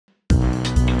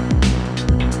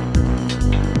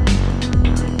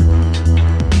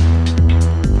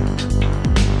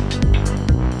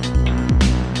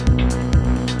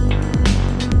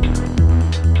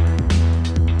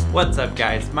What's up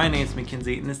guys, my name is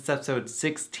Mackenzie and this is episode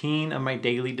 16 of my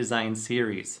daily design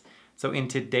series. So in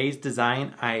today's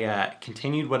design, I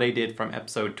continued what I did from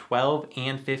episode 12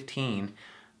 and 15,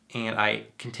 and I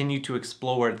continued to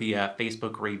explore the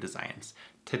Facebook redesigns.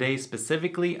 Today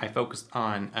specifically, I focused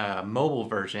on a mobile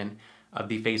version of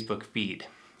the Facebook feed.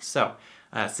 So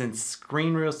since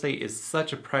screen real estate is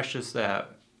such a precious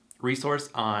resource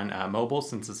on mobile,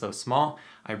 since it's so small,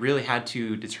 I really had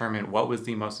to determine what was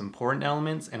the most important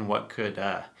elements and what could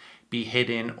be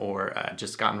hidden or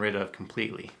just gotten rid of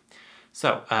completely.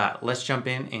 So let's jump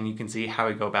in and you can see how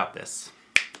I go about this.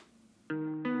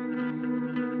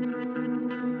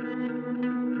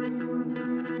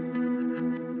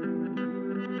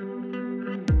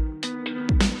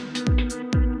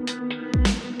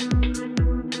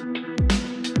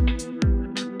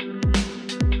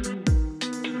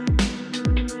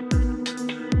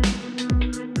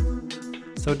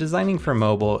 So designing for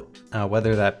mobile,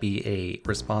 whether that be a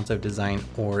responsive design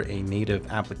or a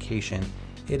native application,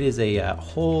 it is a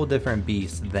whole different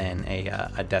beast than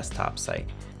a desktop site.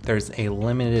 There's a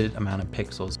limited amount of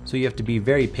pixels, so you have to be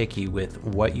very picky with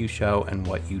what you show and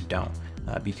what you don't,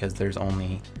 because there's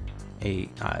only a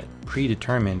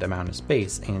predetermined amount of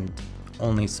space and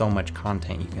only so much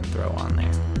content you can throw on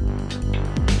there.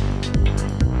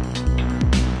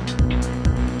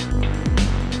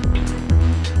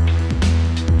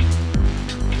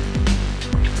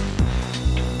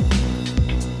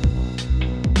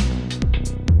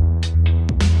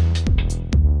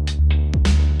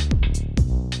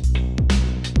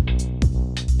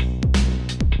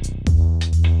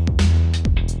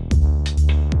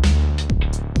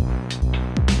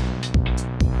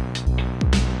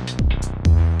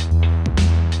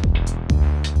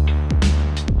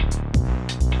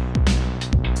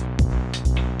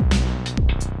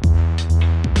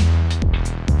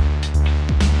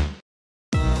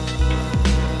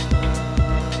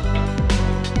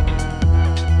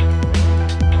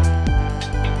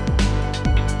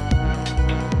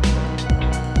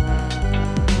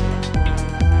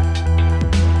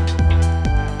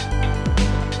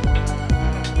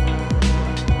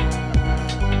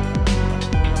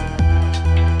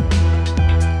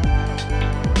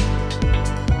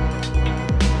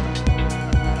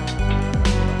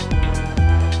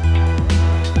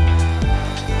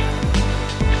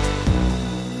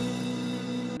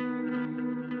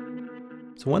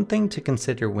 So one thing to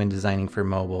consider when designing for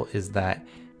mobile is that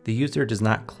the user does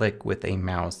not click with a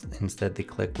mouse, instead they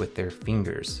click with their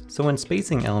fingers. So when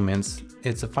spacing elements,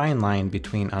 it's a fine line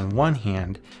between, on one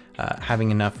hand,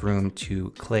 having enough room to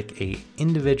click a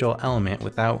individual element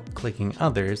without clicking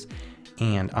others,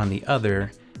 and on the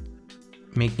other,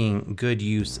 making good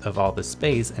use of all the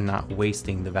space and not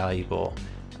wasting the valuable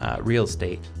real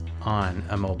estate on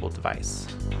a mobile device.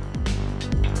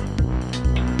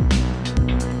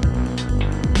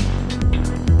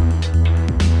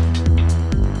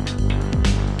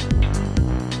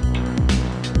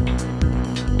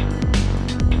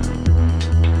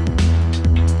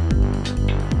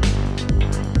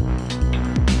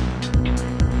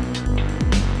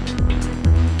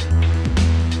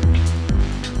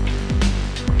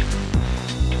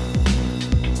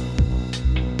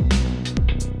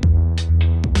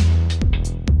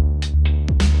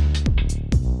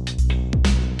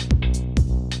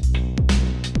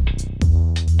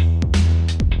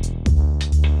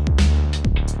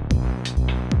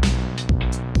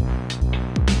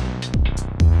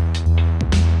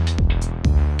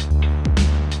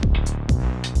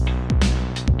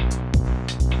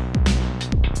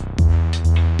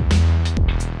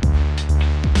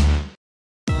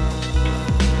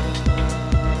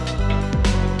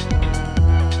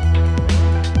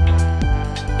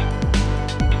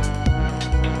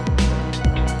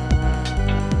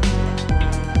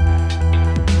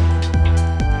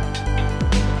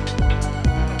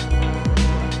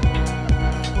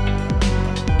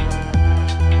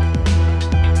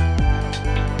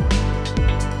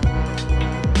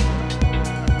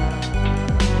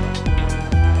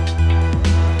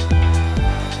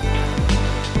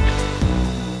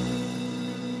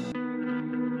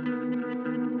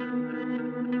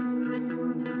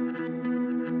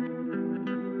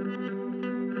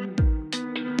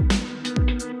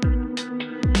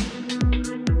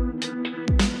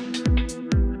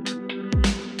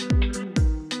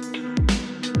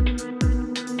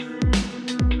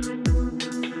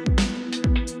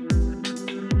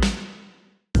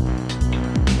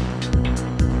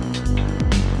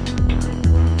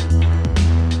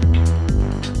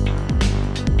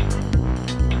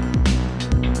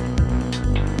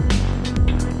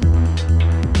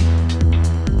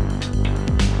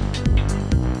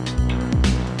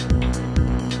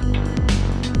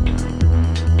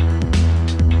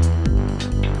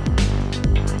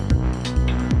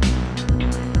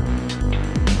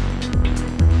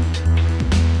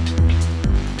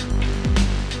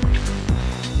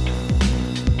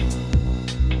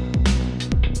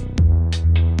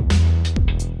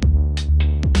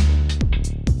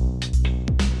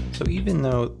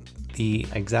 though the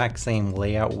exact same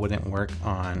layout wouldn't work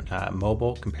on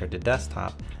mobile compared to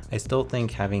desktop, I still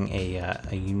think having a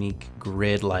unique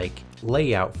grid-like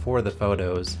layout for the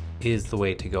photos is the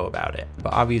way to go about it.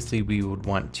 But obviously we would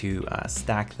want to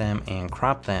stack them and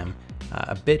crop them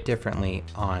a bit differently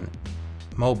on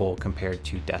mobile compared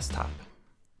to desktop.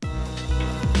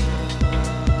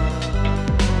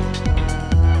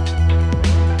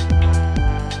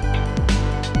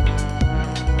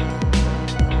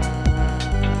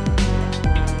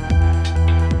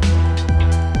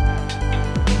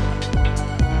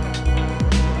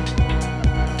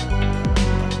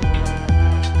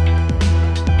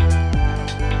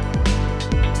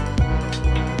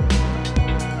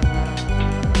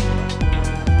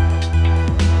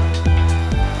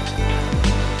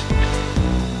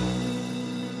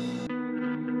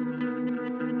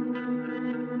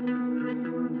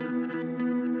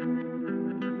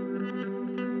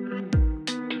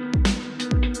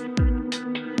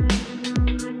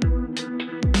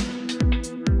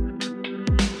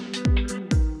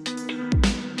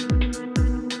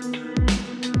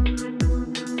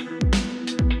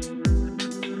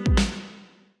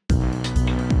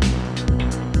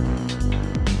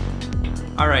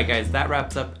 Alright guys, that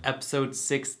wraps up episode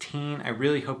 16. I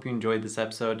really hope you enjoyed this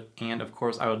episode, and of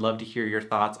course I would love to hear your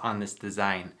thoughts on this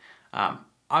design.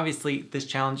 Obviously this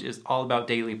challenge is all about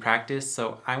daily practice,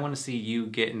 so I want to see you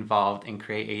get involved and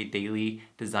create a daily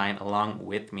design along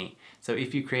with me. So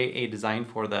if you create a design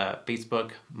for the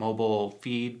Facebook mobile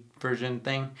feed version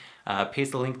thing,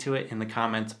 paste a link to it in the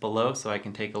comments below so I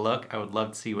can take a look. I would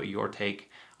love to see what your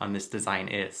take on this design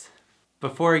is.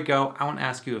 Before I go, I want to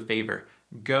ask you a favor.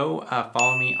 Go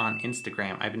follow me on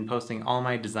Instagram. I've been posting all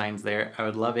my designs there. I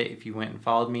would love it if you went and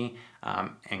followed me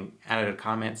and added a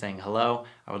comment saying hello.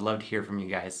 I would love to hear from you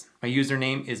guys. My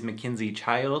username is Mackenzie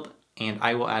Child, and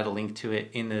I will add a link to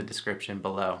it in the description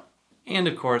below. And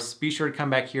of course, be sure to come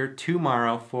back here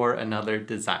tomorrow for another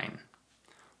design.